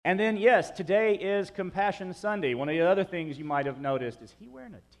And then, yes, today is Compassion Sunday. One of the other things you might have noticed is he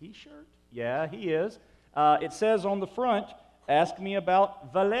wearing a T-shirt? Yeah, he is. It says on the front, "Ask me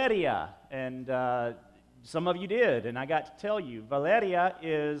about Valeria." And some of you did, and I got to tell you, Valeria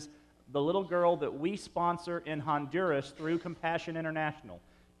is the little girl that we sponsor in Honduras through Compassion International.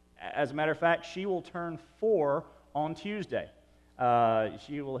 As a matter of fact, she will turn 4 on Tuesday.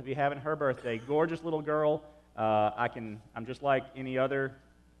 She will be having her birthday. Gorgeous little girl. I'm just like any other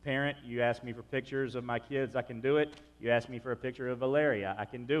parent. You ask me for pictures of my kids, I can do it. You ask me for a picture of Valeria, I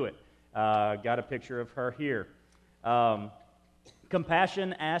can do it. Got a picture of her here.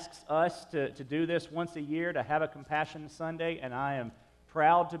 Compassion asks us to do this once a year, to have a Compassion Sunday, and I am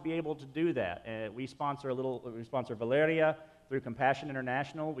proud to be able to do that. We sponsor Valeria through Compassion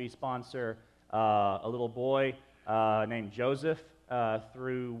International. We sponsor a little boy named Joseph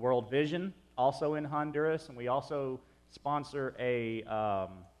through World Vision, also in Honduras, and we also sponsor a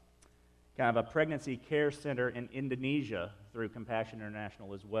kind of a pregnancy care center in Indonesia through Compassion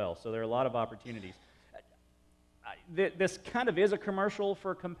International as well. So there are a lot of opportunities. This kind of is a commercial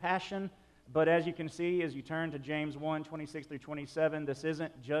for Compassion, but as you can see, as you turn to James 1, 26 through 27, this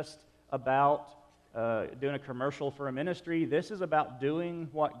isn't just about doing a commercial for a ministry. This is about doing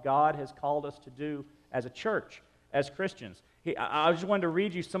what God has called us to do as a church, as Christians. I just wanted to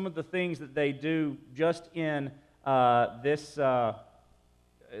read you some of the things that they do just in this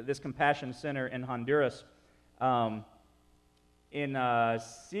Compassion Center in Honduras. In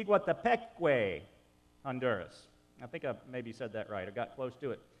Siguatepeque, Honduras. I think I maybe said that right. I got close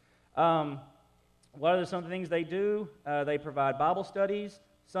to it. What are some of the things they do? They provide Bible studies,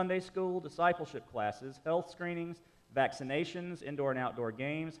 Sunday school, discipleship classes, health screenings, vaccinations, indoor and outdoor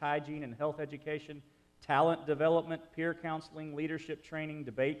games, hygiene and health education, talent development, peer counseling, leadership training,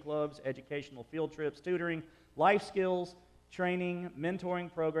 debate clubs, educational field trips, tutoring, life skills training, mentoring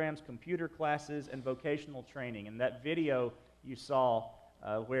programs, computer classes, and vocational training. And that video you saw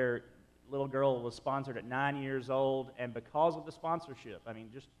where little girl was sponsored at 9 years old, and because of the sponsorship, I mean,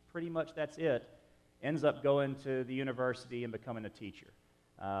 just pretty much that's it, ends up going to the university and becoming a teacher.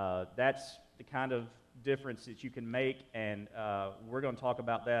 That's the kind of difference that you can make, and we're going to talk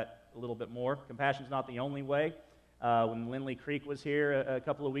about that a little bit more. Compassion's not the only way. When Lindley Creek was here a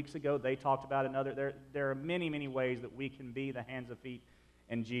couple of weeks ago, they talked about another. There are many, many ways that we can be the hands and feet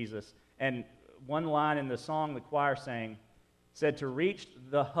in Jesus. And one line in the song the choir sang said, "To reach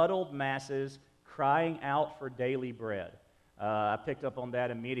the huddled masses crying out for daily bread." I picked up on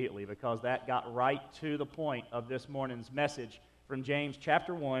that immediately because that got right to the point of this morning's message from James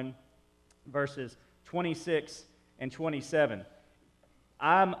chapter 1, verses 26 and 27.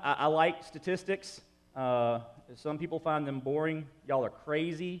 I like statistics. Some people find them boring. Y'all are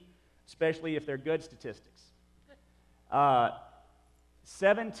crazy, especially if they're good statistics.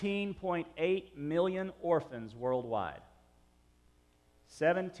 17.8 million orphans worldwide.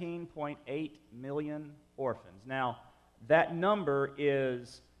 17.8 million orphans. Now, that number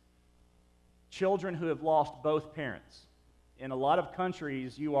is children who have lost both parents. In a lot of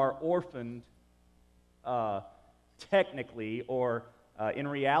countries, you are orphaned technically or in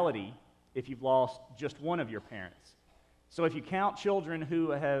reality if you've lost just one of your parents. So if you count children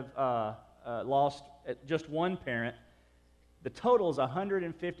who have lost just one parent, the total is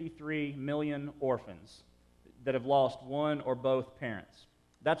 153 million orphans that have lost one or both parents.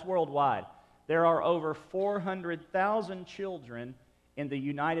 That's worldwide. There are over 400,000 children in the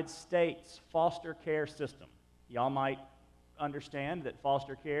United States foster care system. Y'all might understand that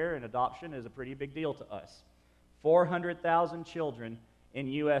foster care and adoption is a pretty big deal to us. 400,000 children in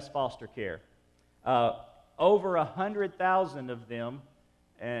U.S. foster care. Over 100,000 of them,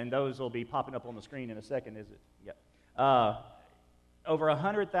 and those will be popping up on the screen in a second, is it? Yep. Over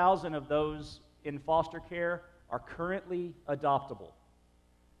 100,000 of those in foster care are currently adoptable.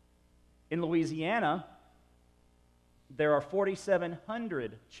 In Louisiana, there are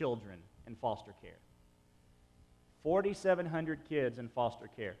 4,700 children in foster care. 4,700 kids in foster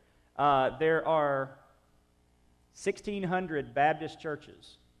care. There are 1,600 Baptist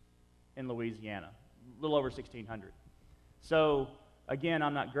churches in Louisiana, a little over 1,600. So, again,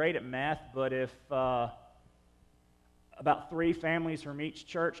 I'm not great at math, but if about 3 families from each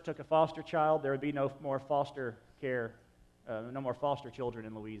church took a foster child, there would be no more foster care, no more foster children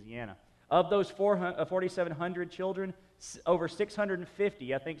in Louisiana. Of those 4,700 children, over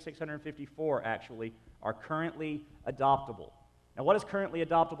 650, I think 654 actually, are currently adoptable. Now, what does currently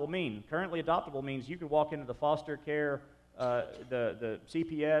adoptable mean? Currently adoptable means you could walk into the foster care, the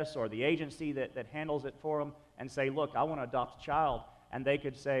CPS or the agency that handles it for them and say, look, I want to adopt a child. And they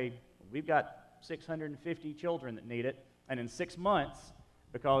could say, we've got 650 children that need it. And in 6 months,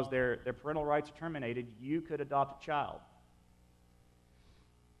 because their parental rights are terminated, you could adopt a child.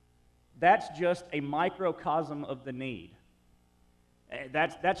 That's just a microcosm of the need.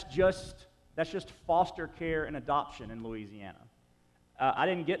 That's just foster care and adoption in Louisiana. I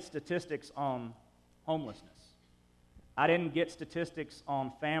didn't get statistics on homelessness. I didn't get statistics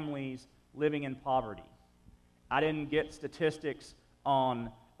on families living in poverty. I didn't get statistics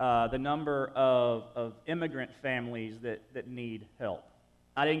on the number of immigrant families that need help.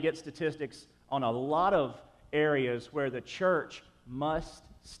 I didn't get statistics on a lot of areas where the church must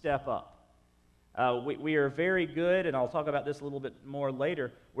step up. We are very good, and I'll talk about this a little bit more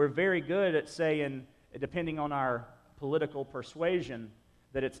later, we're very good at saying, depending on our political persuasion,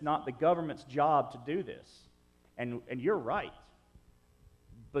 that it's not the government's job to do this. And you're right.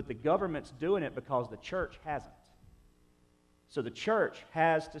 But the government's doing it because the church hasn't. So the church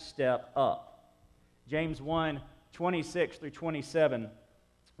has to step up. James 1, 26 through 27,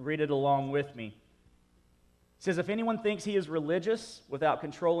 read it along with me. It says, if anyone thinks he is religious without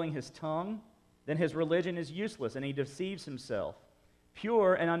controlling his tongue, then his religion is useless and he deceives himself.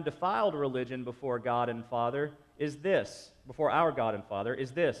 Pure and undefiled religion before God and Father is this, before our God and Father,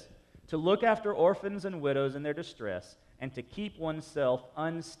 is this, to look after orphans and widows in their distress and to keep oneself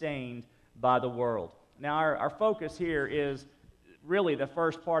unstained by the world. Now, our focus here is really the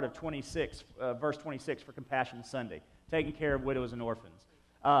first part of verse 26 for Compassion Sunday, taking care of widows and orphans.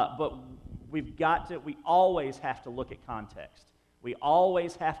 But we always have to look at context. We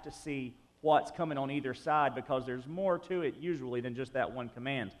always have to see what's coming on either side because there's more to it usually than just that one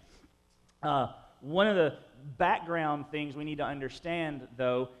command. One of the background things we need to understand,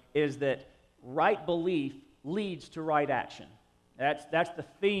 though, is that right belief leads to right action. That's the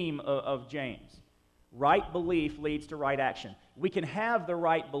theme of James. Right belief leads to right action. We can have the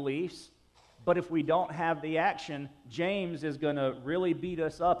right beliefs, but if we don't have the action, James is going to really beat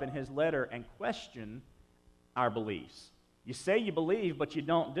us up in his letter and question our beliefs. You say you believe, but you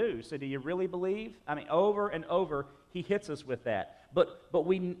don't do. So do you really believe? I mean, over and over, he hits us with that. But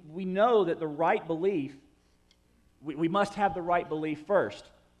we know that the right belief, we must have the right belief first.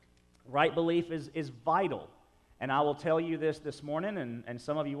 Right belief is vital. And I will tell you this morning, and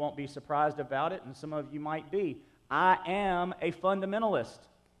some of you won't be surprised about it, and some of you might be. I am a fundamentalist.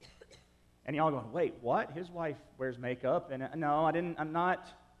 And y'all going, wait, what? His wife wears makeup. And no, I'm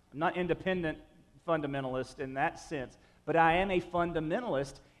not independent fundamentalist in that sense. But I am a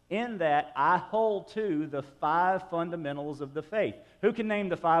fundamentalist in that I hold to the 5 fundamentals of the faith. Who can name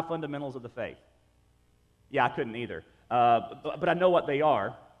the 5 fundamentals of the faith? Yeah, I couldn't either. But I know what they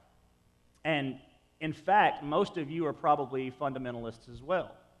are. And in fact, most of you are probably fundamentalists as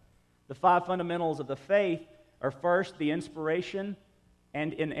well. The 5 fundamentals of the faith are first, the inspiration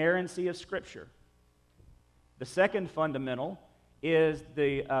and inerrancy of Scripture. The second fundamental is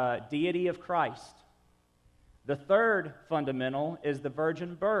the deity of Christ. The third fundamental is the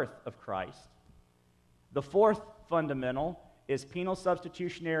virgin birth of Christ. The fourth fundamental is penal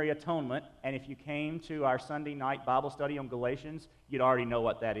substitutionary atonement, and if you came to our Sunday night Bible study on Galatians, you'd already know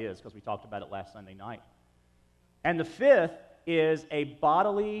what that is because we talked about it last Sunday night. And the fifth is a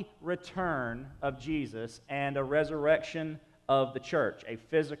bodily return of Jesus and a resurrection of the church, a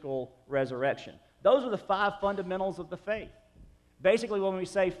physical resurrection. Those are the 5 fundamentals of the faith. Basically, when we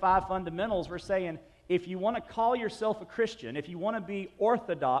say 5 fundamentals, we're saying if you want to call yourself a Christian, if you want to be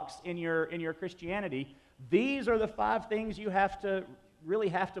orthodox in your Christianity, these are the 5 things you really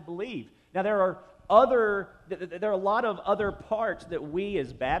have to believe. Now, there are a lot of other parts that we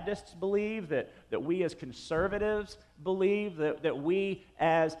as Baptists believe, that we as conservatives believe, that we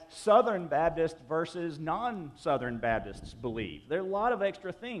as Southern Baptists versus non-Southern Baptists believe. There are a lot of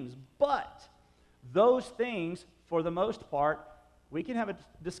extra things, but those things, for the most part, we can have a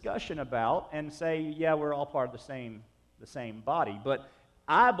discussion about and say, yeah, we're all part of the same body. But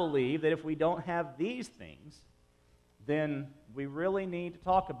I believe that if we don't have these things, then we really need to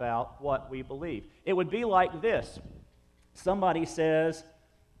talk about what we believe. It would be like this. Somebody says,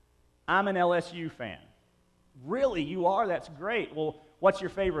 I'm an LSU fan. Really, you are? That's great. Well, what's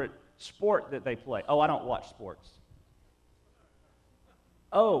your favorite sport that they play? Oh, I don't watch sports.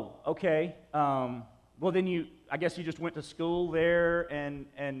 Oh, okay. Well, then I guess you just went to school there and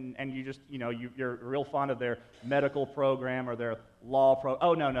you just, you're real fond of their medical program or their law program.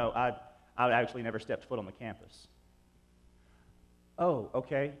 Oh, no, I actually never stepped foot on the campus. Oh,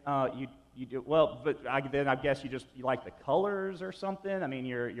 okay. You do well, but then I guess you like the colors or something. I mean,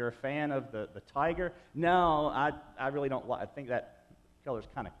 you're a fan of the tiger. No, I really don't like. I think that colors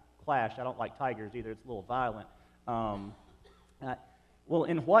kind of clash. I don't like tigers either. It's a little violent. Well,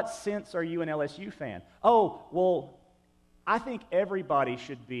 in what sense are you an LSU fan? Oh, well, I think everybody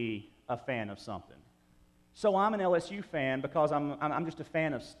should be a fan of something. So I'm an LSU fan because I'm just a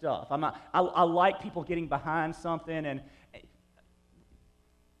fan of stuff. I like people getting behind something, and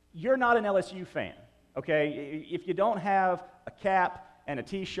you're not an LSU fan, okay? If you don't have a cap and a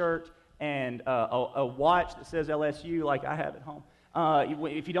T-shirt and a watch that says LSU like I have at home,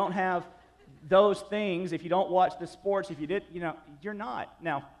 if you don't have those things, if you don't watch the sports, if you did, you're not.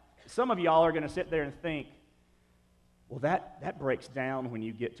 Now, some of y'all are going to sit there and think, well, that breaks down when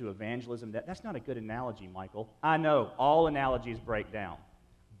you get to evangelism. That's not a good analogy, Michael. I know, all analogies break down.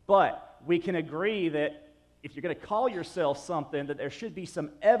 But we can agree that if you're going to call yourself something, that there should be some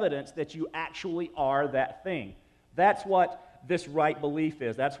evidence that you actually are that thing. That's what this right belief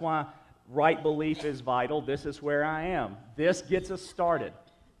is. That's why right belief is vital. This is where I am. This gets us started,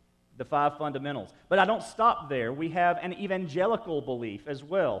 the 5 fundamentals. But I don't stop there. We have an evangelical belief as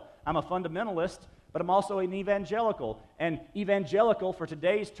well. I'm a fundamentalist, but I'm also an evangelical. And evangelical, for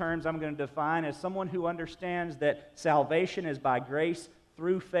today's terms, I'm going to define as someone who understands that salvation is by grace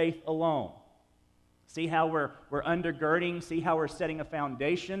through faith alone. See how we're undergirding, see how we're setting a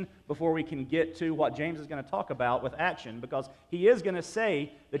foundation before we can get to what James is going to talk about with action, because he is going to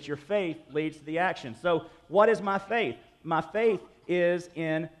say that your faith leads to the action. So what is my faith? My faith is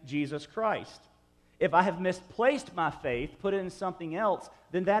in Jesus Christ. If I have misplaced my faith, put it in something else,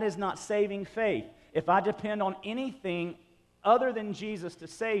 then that is not saving faith. If I depend on anything other than Jesus to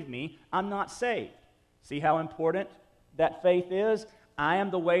save me, I'm not saved. See how important that faith is? I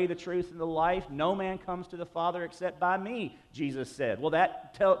am the way, the truth, and the life. No man comes to the Father except by me, Jesus said. Well,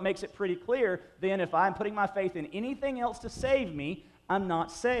 that makes it pretty clear. Then if I'm putting my faith in anything else to save me, I'm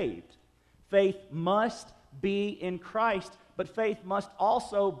not saved. Faith must be in Christ, but faith must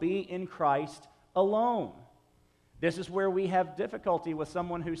also be in Christ alone. This is where we have difficulty with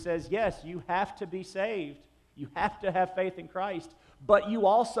someone who says, yes, you have to be saved. You have to have faith in Christ, but you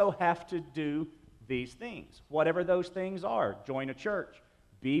also have to do these things, whatever those things are. Join a church,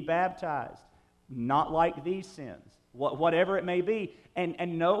 be baptized, not like these sins, whatever it may be.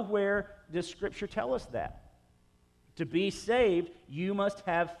 And nowhere does Scripture tell us that. To be saved, you must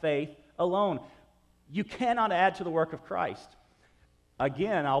have faith alone. You cannot add to the work of Christ.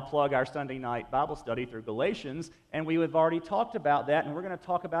 Again, I'll plug our Sunday night Bible study through Galatians, and we have already talked about that, and we're going to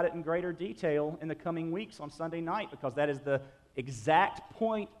talk about it in greater detail in the coming weeks on Sunday night, because that is the exact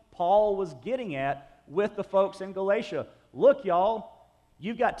point Paul was getting at with the folks in Galatia. Look, y'all,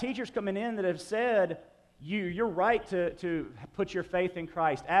 you've got teachers coming in that have said, you're right to put your faith in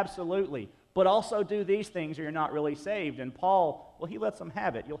Christ, absolutely, but also do these things or you're not really saved. And Paul, well, he lets them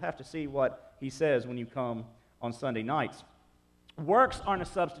have it. You'll have to see what he says when you come on Sunday nights. Works aren't a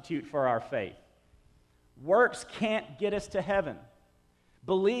substitute for our faith. Works can't get us to heaven.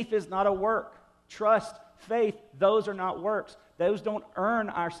 Belief is not a work. Trust, faith, those are not works. Those don't earn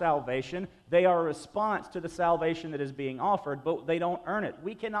our salvation. They are a response to the salvation that is being offered, but they don't earn it.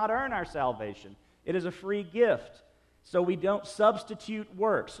 We cannot earn our salvation. It is a free gift. So we don't substitute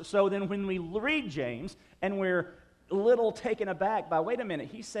works. So then when we read James and we're a little taken aback by, wait a minute,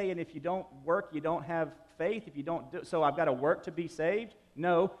 he's saying if you don't work, you don't have faith. If you don't do, so I've got to work to be saved?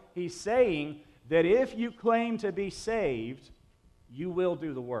 No, he's saying that if you claim to be saved, you will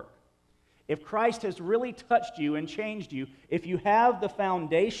do the work. If Christ has really touched you and changed you, if you have the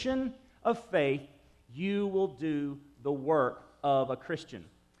foundation of faith, you will do the work of a Christian.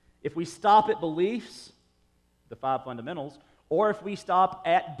 If we stop at beliefs, the 5 fundamentals, or if we stop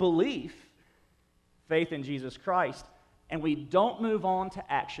at belief, faith in Jesus Christ, and we don't move on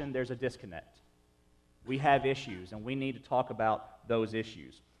to action, there's a disconnect. We have issues, and we need to talk about those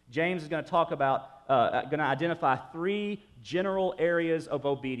issues. James is going to talk about, going to identify 3 general areas of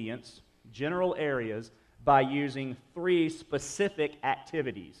obedience, general areas, by using 3 specific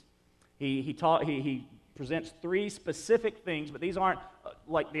activities. He presents 3 specific things, but these aren't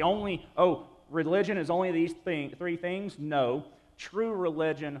like the only, religion is only these 3 things. No. True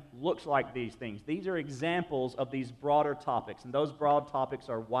religion looks like these things. These are examples of these broader topics, and those broad topics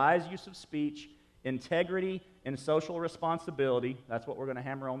are wise use of speech, integrity and social responsibility, that's what we're going to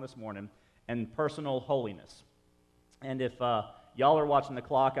hammer on this morning, and personal holiness. And if y'all are watching the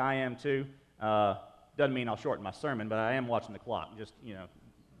clock, I am too. Doesn't mean I'll shorten my sermon, but I am watching the clock. Just,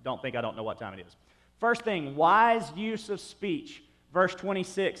 don't think I don't know what time it is. First thing, wise use of speech. Verse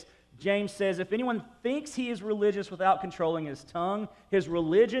 26, James says, if anyone thinks he is religious without controlling his tongue, his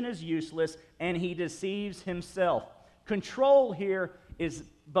religion is useless, and he deceives himself. Control here is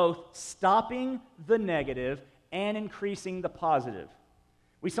both stopping the negative and increasing the positive.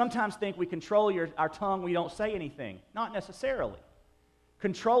 We sometimes think we control our tongue, we don't say anything. Not necessarily.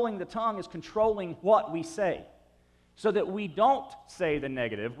 Controlling the tongue is controlling what we say. so that we don't say the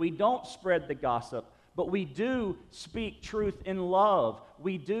negative, we don't spread the gossip, but we do speak truth in love.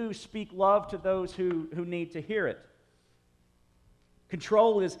 We do speak love to those who need to hear it.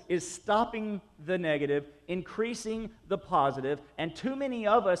 Control is stopping the negative, increasing the positive, and too many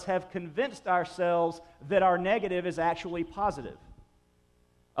of us have convinced ourselves that our negative is actually positive.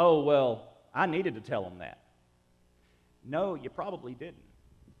 Oh, well, I needed to tell them that. No, you probably didn't.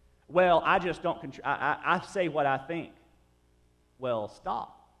 Well, I just don't control. I say what I think. Well,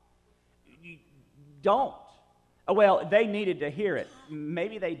 stop. You don't. Well, they needed to hear it.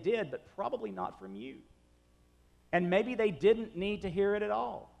 Maybe they did, but probably not from you. And maybe they didn't need to hear it at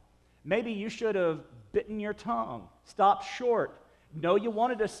all. Maybe you should have bitten your tongue, stopped short. No, you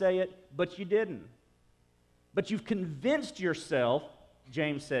wanted to say it, but you didn't. But you've convinced yourself,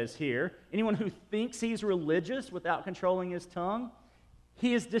 James says here, anyone who thinks he's religious without controlling his tongue,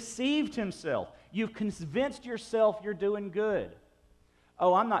 he has deceived himself. You've convinced yourself you're doing good.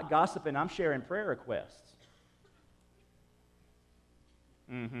 Oh, I'm not gossiping, I'm sharing prayer requests.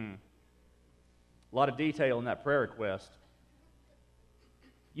 A lot of detail in that prayer request.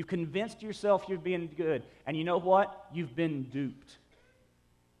 You've convinced yourself you're being good. And you know what? You've been duped.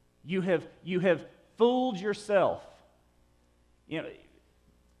 You have fooled yourself. You know,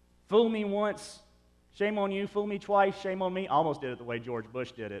 fool me once, shame on you. Fool me twice, shame on me. Almost did it the way George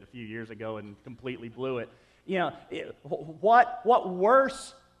Bush did it a few years ago and completely blew it. You know, what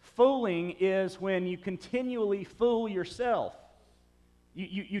worse fooling is when you continually fool yourself.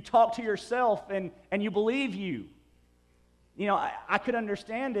 You talk to yourself and you believe you. You know, I could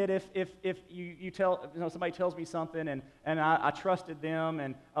understand it if you tell, somebody tells me something and I trusted them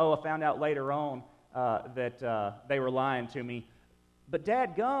and, I found out later on that they were lying to me. But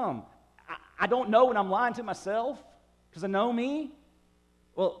dadgum, I don't know when I'm lying to myself because I know me.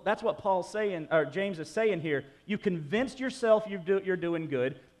 Well, that's what Paul's saying, or James is saying here. You convinced yourself you're doing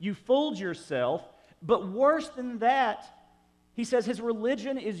good. You fooled yourself. But worse than that, he says his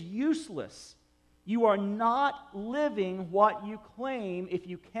religion is useless. You are not living what you claim if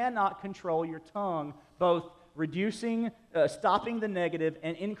you cannot control your tongue, both reducing, stopping the negative,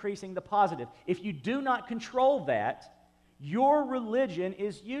 and increasing the positive. If you do not control that, your religion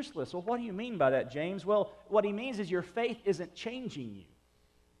is useless. Well, what do you mean by that, James? Well, what he means is your faith isn't changing you.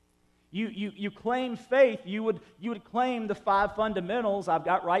 You claim faith. You would claim the 5 fundamentals. I've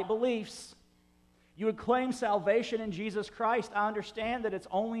got right beliefs. You would claim salvation in Jesus Christ. I understand that it's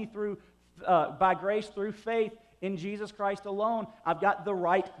only by grace through faith in Jesus Christ alone. I've got the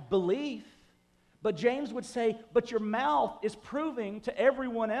right belief. But James would say, but your mouth is proving to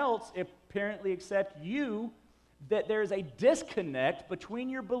everyone else, apparently except you, that there's a disconnect between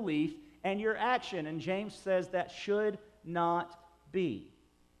your belief and your action. And James says that should not be.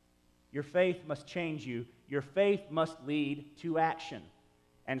 Your faith must change you. Your faith must lead to action.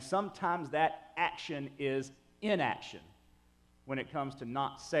 And sometimes that action is inaction when it comes to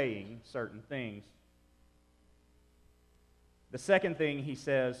not saying certain things. The second thing he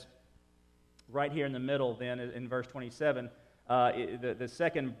says right here in the middle then in verse 27, the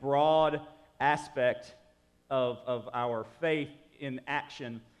second broad aspect of our faith in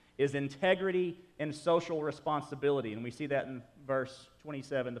action is integrity and social responsibility. And we see that in verse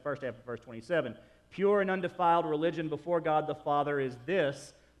 27, the first half of verse 27. Pure and undefiled religion before God the Father is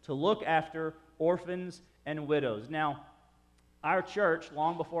this, to look after orphans and widows. Now, our church,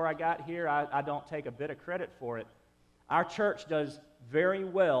 long before I got here, I don't take a bit of credit for it. Our church does very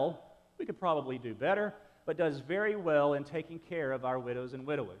well. We could probably do better, but does very well in taking care of our widows and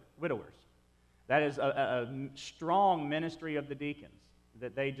widowers. That is a strong ministry of the deacons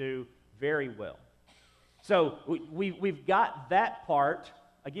that they do very well. So we've got that part.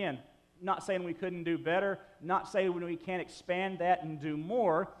 Again, not saying we couldn't do better, not saying we can't expand that and do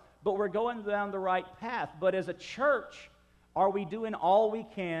more, but we're going down the right path. But as a church, are we doing all we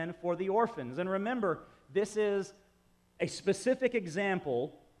can for the orphans? And remember, this is a specific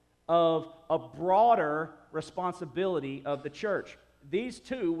example of a broader responsibility of the church. These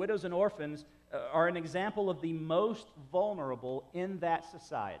two, widows and orphans, are an example of the most vulnerable in that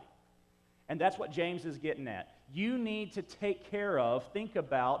society. And that's what James is getting at. You need to take care of, think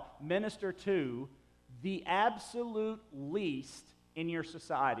about, minister to the absolute least in your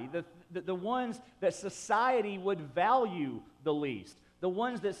society, the ones that society would value the least, the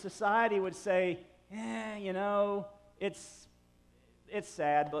ones that society would say, it's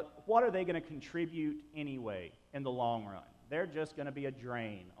sad, but what are they going to contribute anyway in the long run? They're just going to be a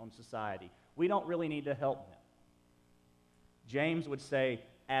drain on society. We don't really need to help them. James would say,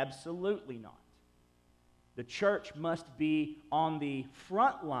 absolutely not. The church must be on the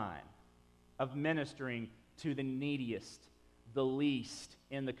front line of ministering to the neediest, the least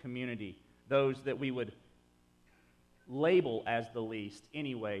in the community, those that we would label as the least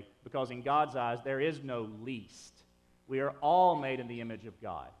anyway, because in God's eyes there is no least. We are all made in the image of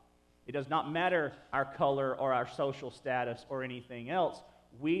God. It does not matter our color or our social status or anything else.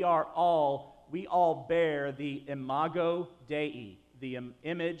 We all bear the imago Dei, the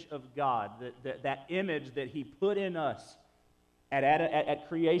image of God, that image that He put in us at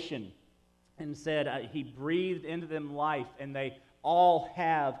creation and said He breathed into them life, and they all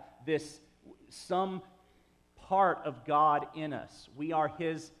have this some part of God in us. We are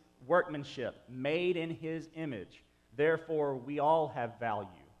His workmanship, made in His image. Therefore, we all have value.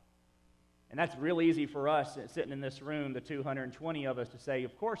 And that's real easy for us sitting in this room, the 220 of us, to say,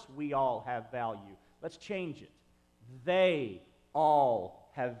 of course we all have value. Let's change it. They all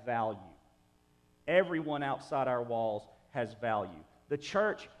have value. Everyone outside our walls has value. The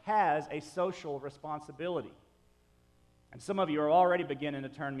church has a social responsibility. And some of you are already beginning to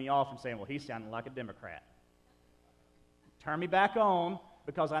turn me off and saying, well, he's sounding like a Democrat. Turn me back on,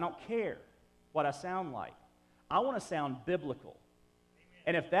 because I don't care what I sound like. I want to sound biblical.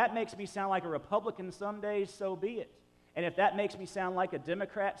 And if that makes me sound like a Republican some days, so be it. And if that makes me sound like a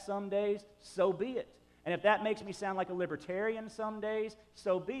Democrat some days, so be it. And if that makes me sound like a libertarian some days,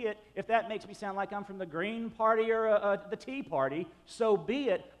 so be it. If that makes me sound like I'm from the Green Party or the Tea Party, so be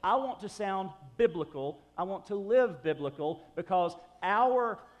it. I want to sound biblical. I want to live biblical, because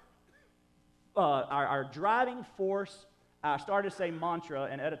our driving force. I started to say mantra,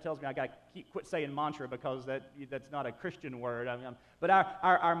 and Etta tells me I got to quit saying mantra because that's not a Christian word. But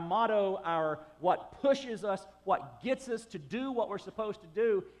our motto, what pushes us, what gets us to do what we're supposed to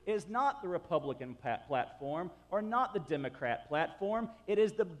do, is not the Republican platform or not the Democrat platform. It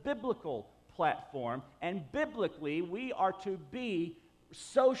is the biblical platform, and biblically we are to be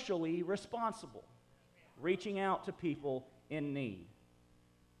socially responsible, reaching out to people in need.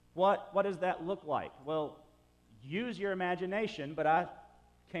 What does that look like? Well, use your imagination, but I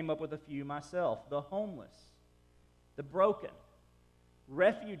came up with a few myself. The homeless, the broken,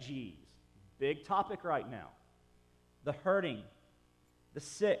 refugees, big topic right now, the hurting, the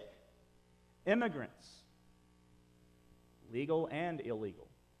sick, immigrants, legal and illegal,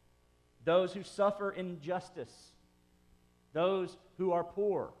 those who suffer injustice, those who are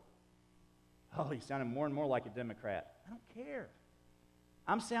poor. Oh, he's sounding more and more like a Democrat. I don't care.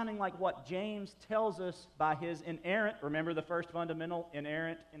 I'm sounding like what James tells us by his inerrant, remember the first fundamental,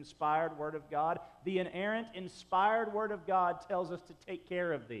 inerrant, inspired Word of God? The inerrant, inspired Word of God tells us to take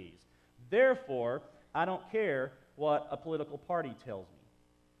care of these. Therefore, I don't care what a political party tells me.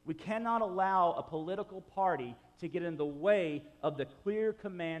 We cannot allow a political party to get in the way of the clear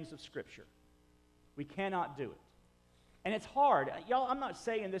commands of Scripture. We cannot do it. And it's hard. Y'all, I'm not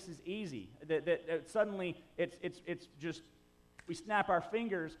saying this is easy, that suddenly it's just... we snap our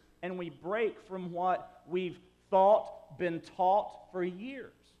fingers and we break from what we've been taught for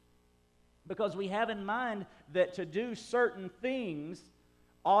years. Because we have in mind that to do certain things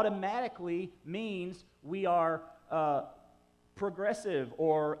automatically means we are progressive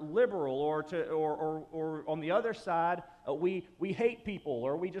or liberal, or on the other side, we hate people,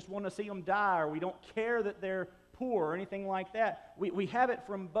 or we just want to see them die, or we don't care that they're poor or anything like that. We have it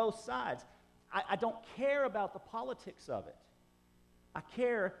from both sides. I don't care about the politics of it. I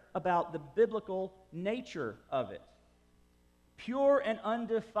care about the biblical nature of it. Pure and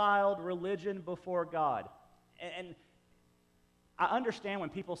undefiled religion before God. And I understand when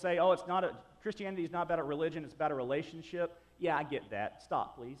people say, oh, Christianity is not about a religion, it's about a relationship. Yeah, I get that.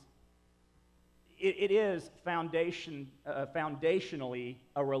 Stop, please. It is foundationally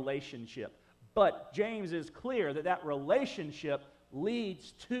a relationship. But James is clear that relationship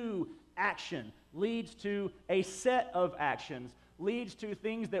leads to action, leads to a set of actions, leads to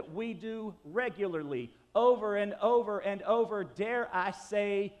things that we do regularly, over and over and over, dare I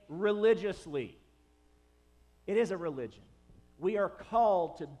say, religiously. It is a religion. We are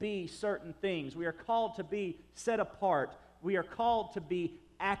called to be certain things. We are called to be set apart. We are called to be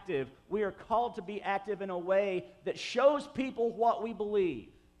active. We are called to be active in a way that shows people what we believe.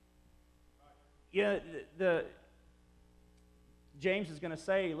 James is going to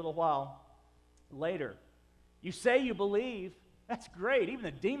say a little while later, you say you believe. That's great. Even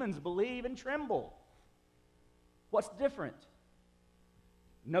the demons believe and tremble. What's different?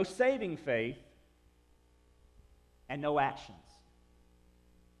 No saving faith and no actions.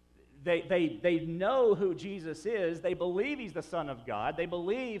 They know who Jesus is. They believe He's the Son of God. They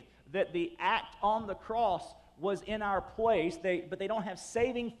believe that the act on the cross was in our place, but they don't have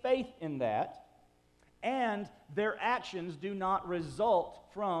saving faith in that, and their actions do not result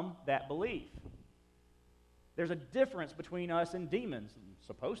from that belief. There's a difference between us and demons,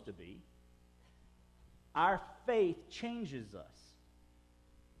 supposed to be. Our faith changes us.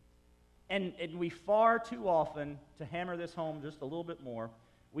 And we far too often, to hammer this home just a little bit more,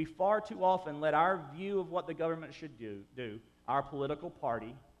 we far too often let our view of what the government should do, our political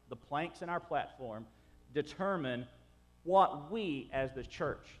party, the planks in our platform, determine what we as the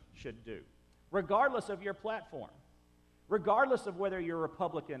church should do, regardless of your platform, regardless of whether you're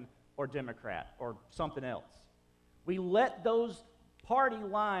Republican or Democrat or something else. We let those party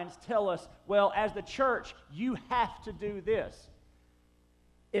lines tell us, well, as the church, you have to do this.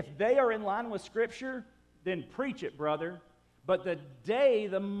 If they are in line with Scripture, then preach it, brother. But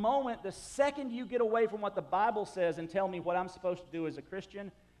the moment, the second you get away from what the Bible says and tell me what I'm supposed to do as a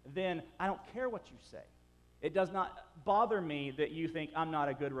Christian, then I don't care what you say. It does not bother me that you think I'm not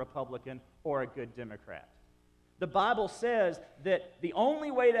a good Republican or a good Democrat. The Bible says that the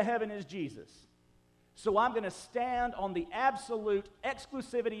only way to heaven is Jesus. So I'm going to stand on the absolute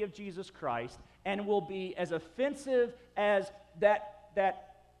exclusivity of Jesus Christ and will be as offensive as that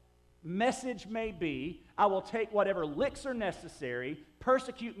message may be. I will take whatever licks are necessary,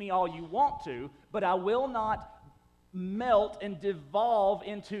 persecute me all you want to, but I will not melt and devolve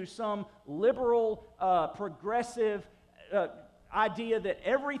into some liberal, progressive idea that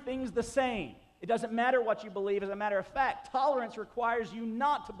everything's the same. It doesn't matter what you believe. As a matter of fact, tolerance requires you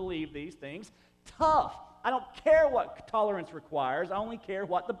not to believe these things. Tough. I don't care what tolerance requires. I only care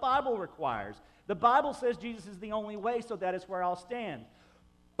what the Bible requires. The Bible says Jesus is the only way, so that is where I'll stand.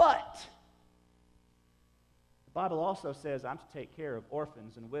 But the Bible also says I'm to take care of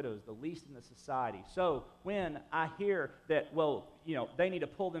orphans and widows, the least in the society. So when I hear that, they need to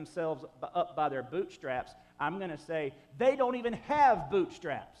pull themselves up by their bootstraps, I'm going to say, they don't even have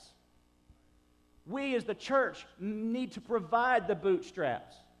bootstraps. We as the church need to provide the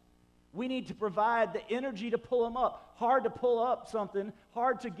bootstraps. We need to provide the energy to pull them up. Hard to pull up something,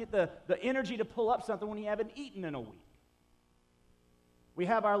 hard to get the energy to pull up something when you haven't eaten in a week. We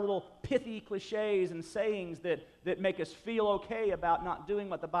have our little pithy cliches and sayings that make us feel okay about not doing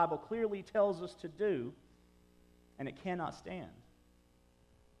what the Bible clearly tells us to do, and it cannot stand.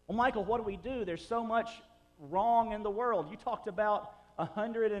 Well, Michael, what do? There's so much wrong in the world. You talked about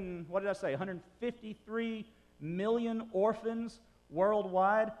 153 million orphans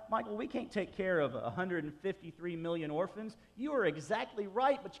worldwide. Michael, we can't take care of 153 million orphans. You are exactly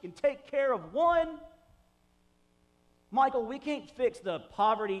right, but you can take care of one. Michael, we can't fix the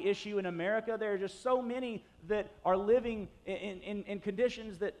poverty issue in America. There are just so many that are living in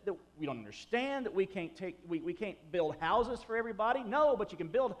conditions that we don't understand, that we can't build houses for everybody. No, but you can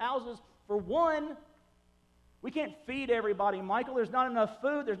build houses for one. We can't feed everybody, Michael. There's not enough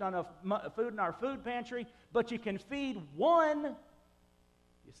food. There's not enough food in our food pantry, but you can feed one.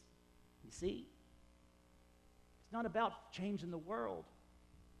 You see? It's not about changing the world.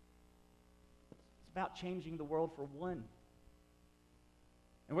 It's about changing the world for one.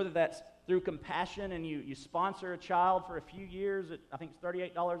 And whether that's through compassion and you sponsor a child for a few years at, I think it's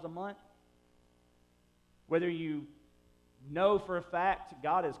 $38 a month, whether you know for a fact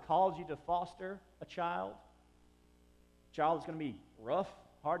God has called you to foster a child that's going to be rough,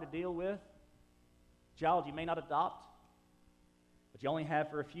 hard to deal with, child you may not adopt, but you only have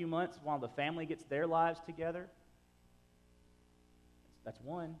for a few months while the family gets their lives together. That's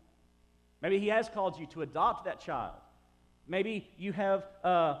one. Maybe He has called you to adopt that child. Maybe you have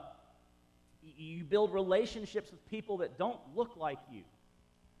you build relationships with people that don't look like you,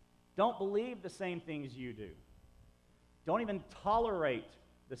 don't believe the same things you do, don't even tolerate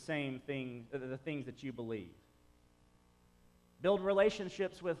the same things, the things that you believe. Build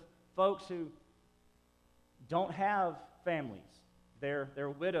relationships with folks who don't have families. They're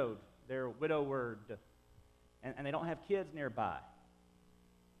widowed, they're widowered, and they don't have kids nearby.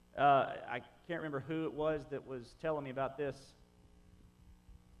 I can't remember who it was that was telling me about this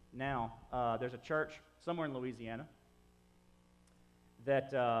now. There's a church somewhere in Louisiana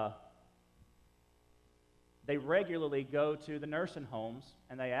that they regularly go to the nursing homes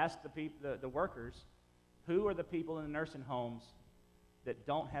and they ask the workers, who are the people in the nursing homes that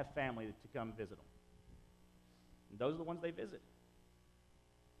don't have family to come visit them? And those are the ones they visit.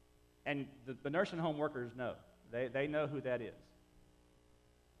 And the nursing home workers know. They know who that is.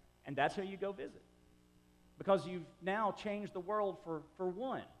 And that's who you go visit. Because you've now changed the world for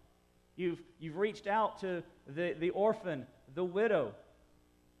one. You've reached out to the orphan, the widow.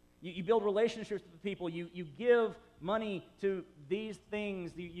 You build relationships with people. You give money to these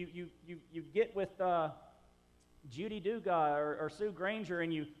things. You get with Judy Duga or Sue Granger,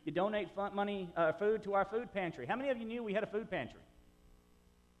 and you donate food to our food pantry. How many of you knew we had a food pantry?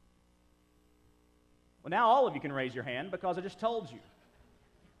 Well, now all of you can raise your hand because I just told you.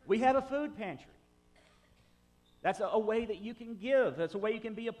 We have a food pantry. That's a way that you can give. That's a way you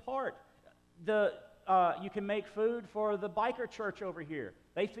can be a part. You can make food for the biker church over here.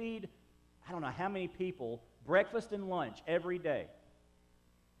 They feed, I don't know how many people, breakfast and lunch every day.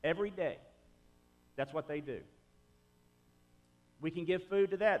 Every day. That's what they do. We can give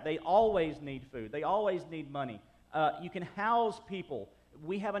food to that. They always need food. They always need money. You can house people.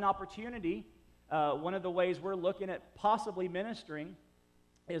 We have an opportunity. One of the ways we're looking at possibly ministering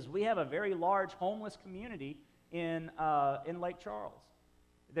is we have a very large homeless community in Lake Charles.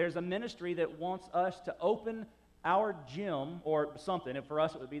 There's a ministry that wants us to open our gym, or something, and for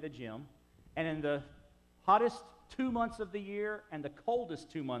us it would be the gym, and in the hottest 2 months of the year and the coldest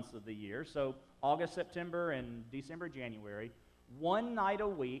 2 months of the year, so August, September, and December, January, one night a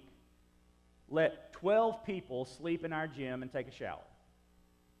week, let 12 people sleep in our gym and take a shower.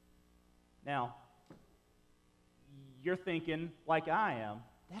 Now, you're thinking, like I am,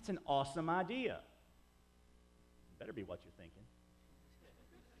 that's an awesome idea. Better be what you're thinking.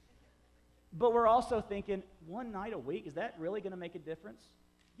 But we're also thinking, one night a week, is that really going to make a difference?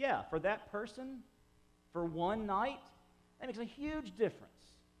 Yeah, for that person, for one night, that makes a huge difference.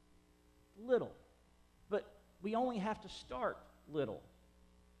 Little. But we only have to start little.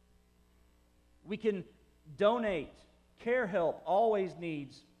 We can donate. Care Help always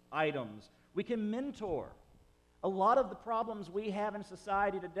needs items. We can mentor. A lot of the problems we have in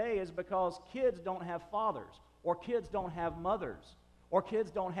society today is because kids don't have fathers, or kids don't have mothers, or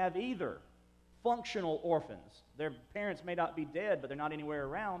kids don't have either. Functional orphans. Their parents may not be dead, but they're not anywhere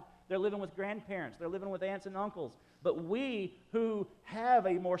around. They're living with grandparents. They're living with aunts and uncles. But we who have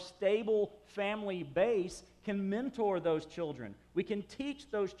a more stable family base can mentor those children. We can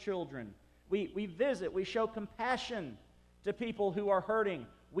teach those children. We visit. We show compassion to people who are hurting.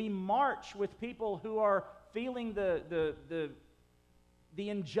 We march with people who are feeling the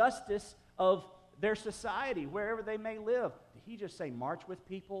injustice of their society, wherever they may live. Did he just say march with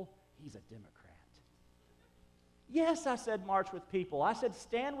people? He's a Democrat. Yes, I said march with people. I said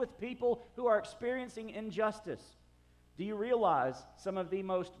stand with people who are experiencing injustice. Do you realize some of the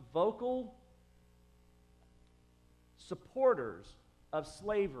most vocal supporters of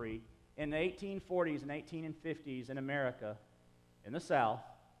slavery in the 1840s and 1850s in America, in the South,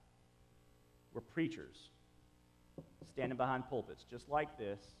 were preachers standing behind pulpits just like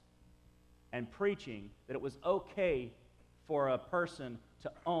this and preaching that it was okay for a person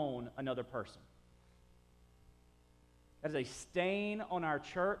to own another person. That is a stain on our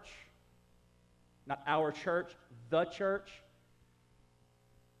church, not our church, the church,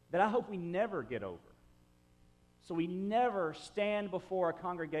 that I hope we never get over. So we never stand before a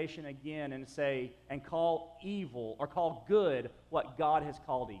congregation again and say, and call evil or call good what God has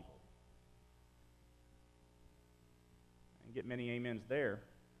called evil. And get many amens there.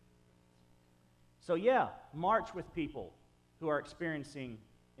 So yeah, march with people who are experiencing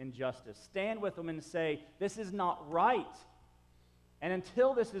injustice. Stand with them and say, this is not right. And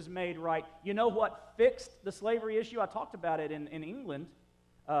until this is made right, you know what fixed the slavery issue? I talked about it in England.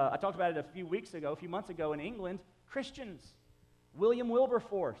 I talked about it a few months ago in England. Christians. William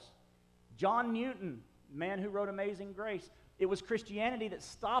Wilberforce. John Newton, man who wrote Amazing Grace. It was Christianity that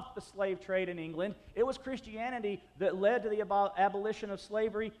stopped the slave trade in England. It was Christianity that led to the abolition of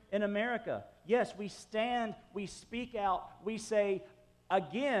slavery in America. Yes, we stand, we speak out, we say,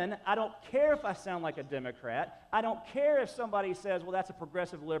 again, I don't care if I sound like a Democrat. I don't care if somebody says, well, that's a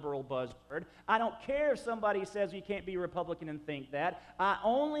progressive liberal buzzword. I don't care if somebody says you can't be Republican and think that. I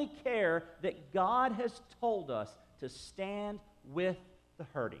only care that God has told us to stand with the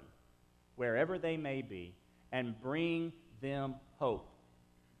hurting, wherever they may be, and bring them hope.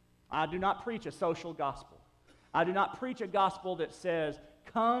 I do not preach a social gospel. I do not preach a gospel that says,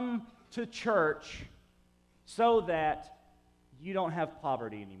 come to church so that you don't have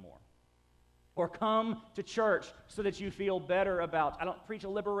poverty anymore. Or come to church so that you feel better about. I don't preach a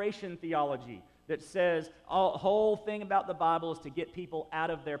liberation theology that says the whole thing about the Bible is to get people out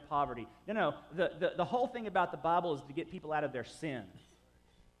of their poverty. No, the whole thing about the Bible is to get people out of their sin.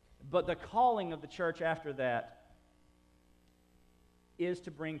 But the calling of the church after that is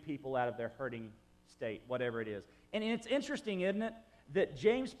to bring people out of their hurting state, whatever it is. And it's interesting, isn't it, that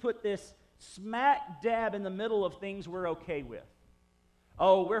James put this smack dab in the middle of things we're okay with.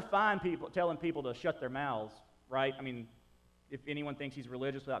 Oh, we're fine telling people to shut their mouths, right? I mean, if anyone thinks he's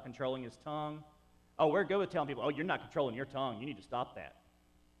religious without controlling his tongue, oh, we're good with telling people, oh, you're not controlling your tongue. You need to stop that.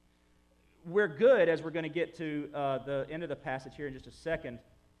 We're good, as we're going to get to the end of the passage here in just a second,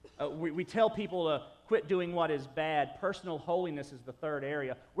 We tell people to quit doing what is bad. Personal holiness is the third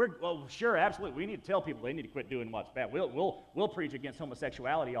area. Sure, absolutely. We need to tell people they need to quit doing what's bad. We'll preach against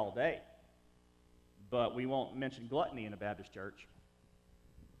homosexuality all day, but we won't mention gluttony in a Baptist church.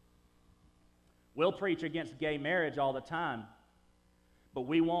 We'll preach against gay marriage all the time, but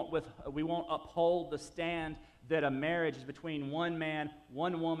we won't uphold the stand that a marriage is between one man,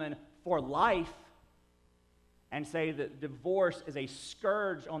 one woman for life, and say that divorce is a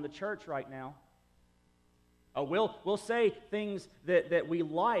scourge on the church right now. We'll say things that we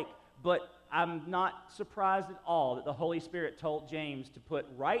like, but I'm not surprised at all that the Holy Spirit told James to put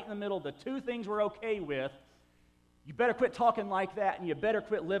right in the middle the two things we're okay with. You better quit talking like that, and you better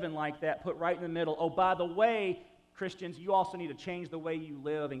quit living like that. Put right in the middle. Oh, by the way, Christians, you also need to change the way you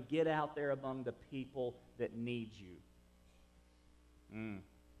live and get out there among the people that need you.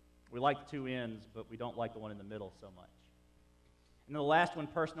 We like the two ends, but we don't like the one in the middle so much. And the last one,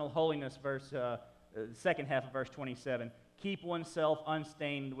 personal holiness, the second half of verse 27. Keep oneself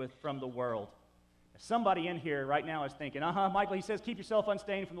unstained from the world. Somebody in here right now is thinking, Michael, he says keep yourself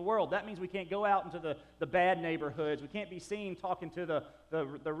unstained from the world. That means we can't go out into the bad neighborhoods. We can't be seen talking to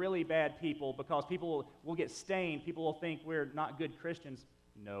the really bad people because people will get stained. People will think we're not good Christians.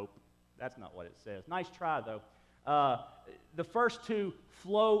 Nope, that's not what it says. Nice try, though. The first two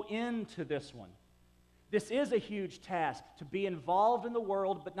flow into this one. This is a huge task, to be involved in the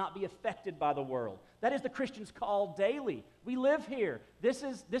world but not be affected by the world. That is the Christian's call daily. We live here. This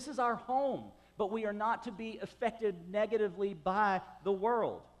is our home, but we are not to be affected negatively by the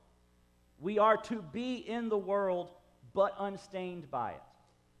world. We are to be in the world but unstained by it.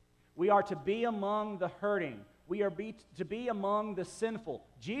 We are to be among the hurting. We are to be among the sinful.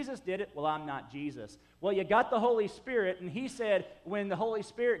 Jesus did it. Well, I'm not Jesus. Well, you got the Holy Spirit, and he said when the Holy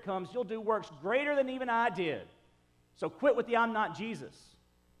Spirit comes, you'll do works greater than even I did. So quit with the I'm not Jesus.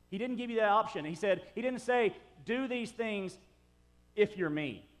 He didn't give you that option. He didn't say, do these things if you're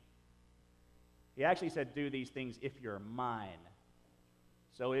me. He actually said, do these things if you're mine.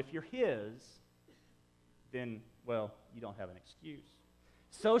 So if you're his, then, well, you don't have an excuse.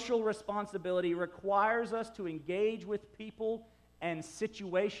 Social responsibility requires us to engage with people and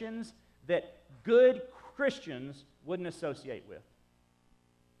situations that good Christians wouldn't associate with.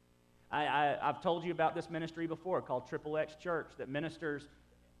 I've told you about this ministry before called XXX Church that ministers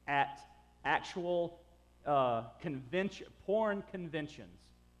at actual porn conventions,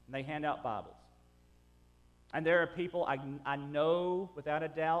 and they hand out Bibles. And there are people I know without a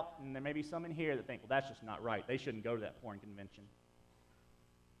doubt, and there may be some in here that think, well, that's just not right. They shouldn't go to that porn convention.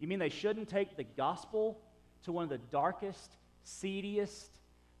 You mean they shouldn't take the gospel to one of the darkest, seediest,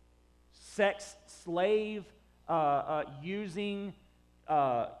 sex slave using,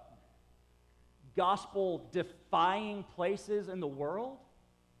 gospel-defying places in the world?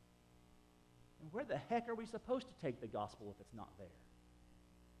 And where the heck are we supposed to take the gospel if it's not there?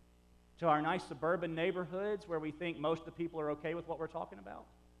 To our nice suburban neighborhoods where we think most of the people are okay with what we're talking about?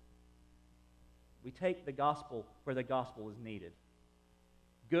 We take the gospel where the gospel is needed.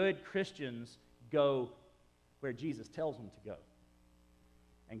 Good Christians go where Jesus tells them to go.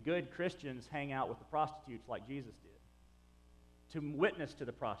 And good Christians hang out with the prostitutes like Jesus did, to witness to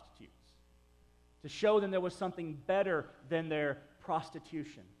the prostitutes, to show them there was something better than their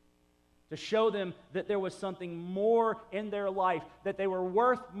prostitution, to show them that there was something more in their life, that they were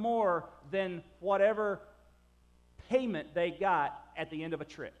worth more than whatever payment they got at the end of a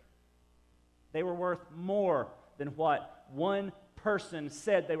trick. They were worth more than what one person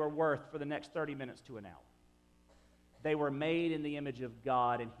said they were worth for the next 30 minutes to an hour. They were made in the image of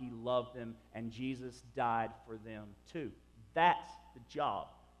God, and he loved them, and Jesus died for them too. That's the job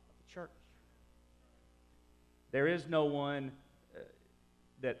of the church. There is no one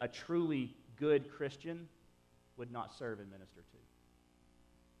that a truly good Christian would not serve and minister to.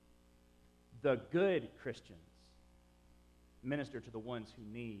 The good Christians minister to the ones who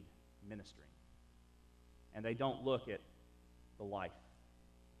need ministering. And they don't look at the life,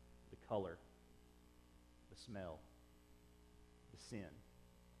 the color, the smell, the sin.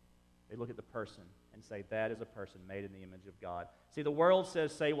 They look at the person and say, that is a person made in the image of God. See, the world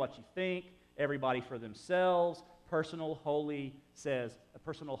says, say what you think, everybody for themselves. Personal holiness says,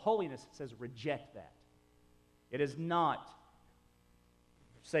 reject that. It is not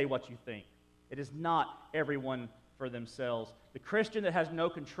say what you think. It is not everyone for themselves. The Christian that has no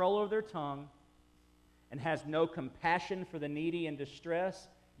control over their tongue and has no compassion for the needy and distress,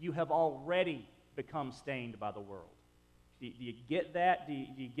 you have already become stained by the world. Do you get that? Do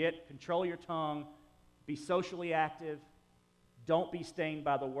you get control your tongue? Be socially active. Don't be stained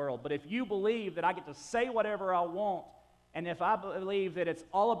by the world. But if you believe that I get to say whatever I want And if I believe that it's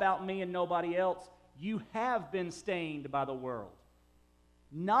all about me and nobody else, you have been stained by the world.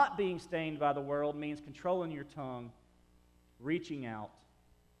 Not being stained by the world means controlling your tongue, reaching out,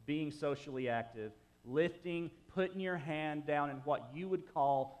 being socially active, lifting, putting your hand down in what you would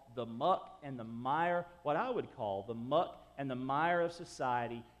call the muck and the mire, what I would call the muck and the mire of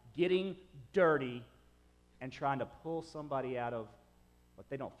society, getting dirty and trying to pull somebody out of what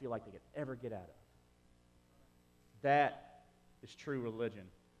they don't feel like they could ever get out of. That is true religion,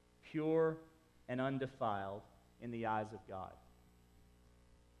 pure and undefiled in the eyes of God.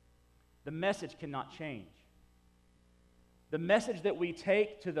 The message cannot change. The message that we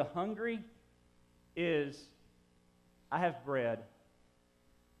take to the hungry is, I have bread,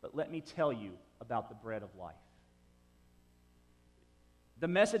 but let me tell you about the bread of life. The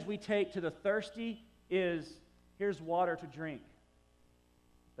message we take to the thirsty is, here's water to drink,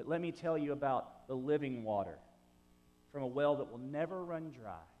 but let me tell you about the living water from a well that will never run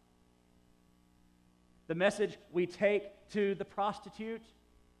dry. The message we take to the prostitute,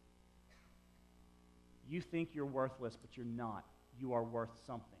 you think you're worthless, but you're not. You are worth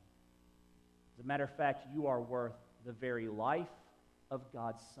something. As a matter of fact, you are worth the very life of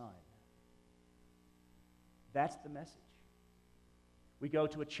God's Son. That's the message. We go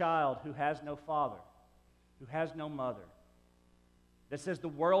to a child who has no father, who has no mother, that says the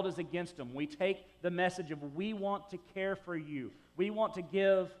world is against them. We take the message of, we want to care for you. We want to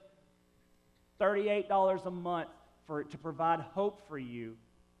give $38 a month to provide hope for you,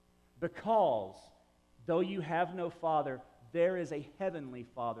 because though you have no father, there is a heavenly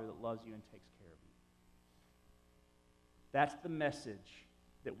Father that loves you and takes care of you. That's the message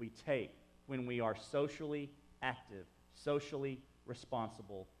that we take when we are socially active, socially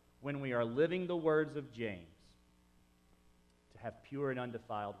responsible, when we are living the words of James, to have pure and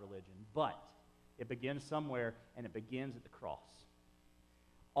undefiled religion. But it begins somewhere, and it begins at the cross.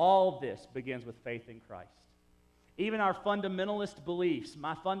 All this begins with faith in Christ. Even our fundamentalist beliefs,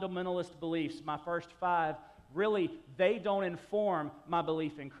 my first 5, really, they don't inform my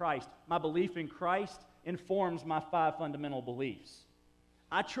belief in Christ. My belief in Christ informs my 5 fundamental beliefs.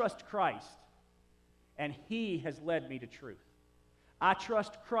 I trust Christ, and He has led me to truth. I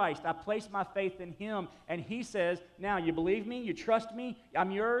trust Christ. I place my faith in Him, and He says, now, you believe me? You trust me?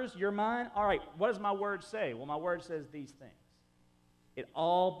 I'm yours? You're mine? All right, what does my word say? Well, my word says these things. It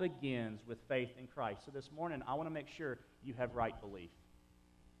all begins with faith in Christ. So this morning, I want to make sure you have right belief.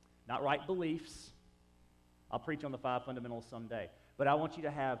 Not right beliefs. I'll preach on the 5 fundamentals someday. But I want you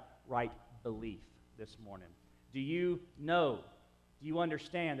to have right belief this morning. Do you know, do you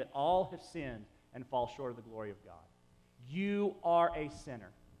understand that all have sinned and fall short of the glory of God? You are a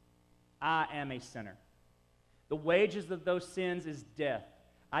sinner. I am a sinner. The wages of those sins is death.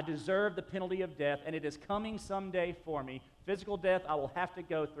 I deserve the penalty of death, and it is coming someday for me. Physical death I will have to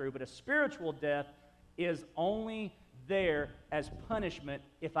go through, but a spiritual death is only there as punishment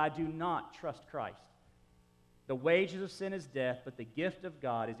if I do not trust Christ. The wages of sin is death, but the gift of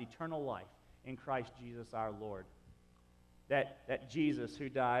God is eternal life in Christ Jesus our Lord. That Jesus who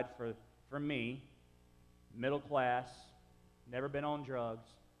died for me, middle class, never been on drugs,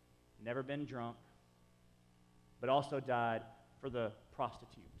 never been drunk, but also died for the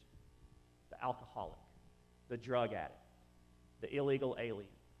prostitute, the alcoholic, the drug addict, the illegal alien,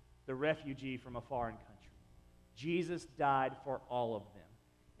 the refugee from a foreign country. Jesus died for all of them,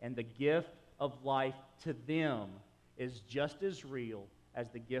 and the gift of life to them is just as real as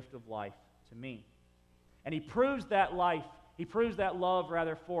the gift of life to me. And He proves that life, He proves that love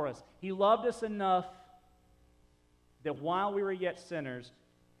rather for us. He loved us enough that while we were yet sinners,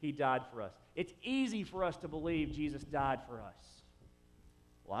 He died for us. It's easy for us to believe Jesus died for us.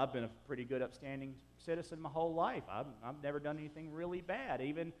 Well, I've been a pretty good upstanding citizen my whole life. I've never done anything really bad.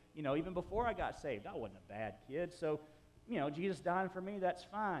 Even before I got saved, I wasn't a bad kid. So, Jesus dying for me, that's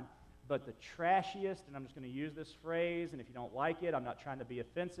fine. But the trashiest, and I'm just going to use this phrase, and if you don't like it, I'm not trying to be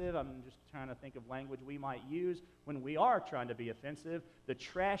offensive. I'm just trying to think of language we might use when we are trying to be offensive. The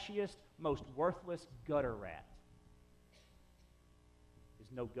trashiest, most worthless gutter rat is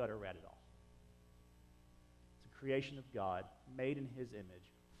no gutter rat at all. It's a creation of God, made in His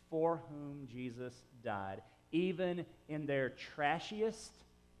image, for whom Jesus died, even in their trashiest,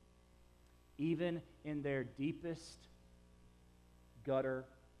 even in their deepest gutter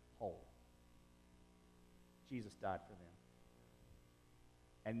hole. Jesus died for them.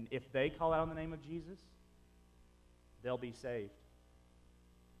 And if they call out on the name of Jesus, they'll be saved.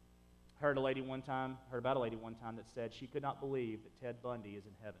 Heard about a lady one time that said she could not believe that Ted Bundy is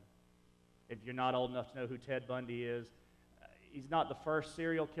in heaven. If you're not old enough to know who Ted Bundy is, he's not the first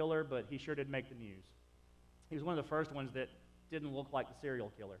serial killer, but he sure did make the news. He was one of the first ones that didn't look like the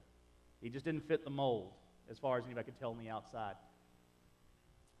serial killer. He just didn't fit the mold, as far as anybody could tell on the outside.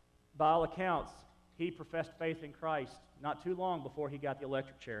 By all accounts, he professed faith in Christ not too long before he got the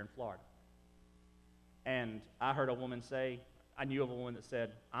electric chair in Florida. And I heard a woman say, I knew of a woman that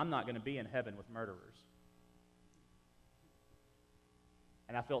said, I'm not going to be in heaven with murderers.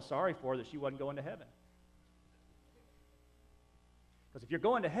 And I felt sorry for her that she wasn't going to heaven. Because if you're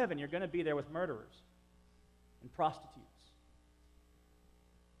going to heaven, you're going to be there with murderers and prostitutes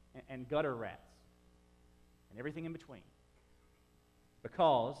and gutter rats and everything in between.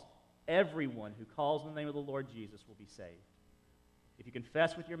 Because everyone who calls on the name of the Lord Jesus will be saved. If you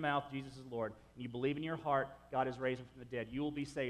confess with your mouth Jesus is Lord, and you believe in your heart God has raised him from the dead, you will be saved.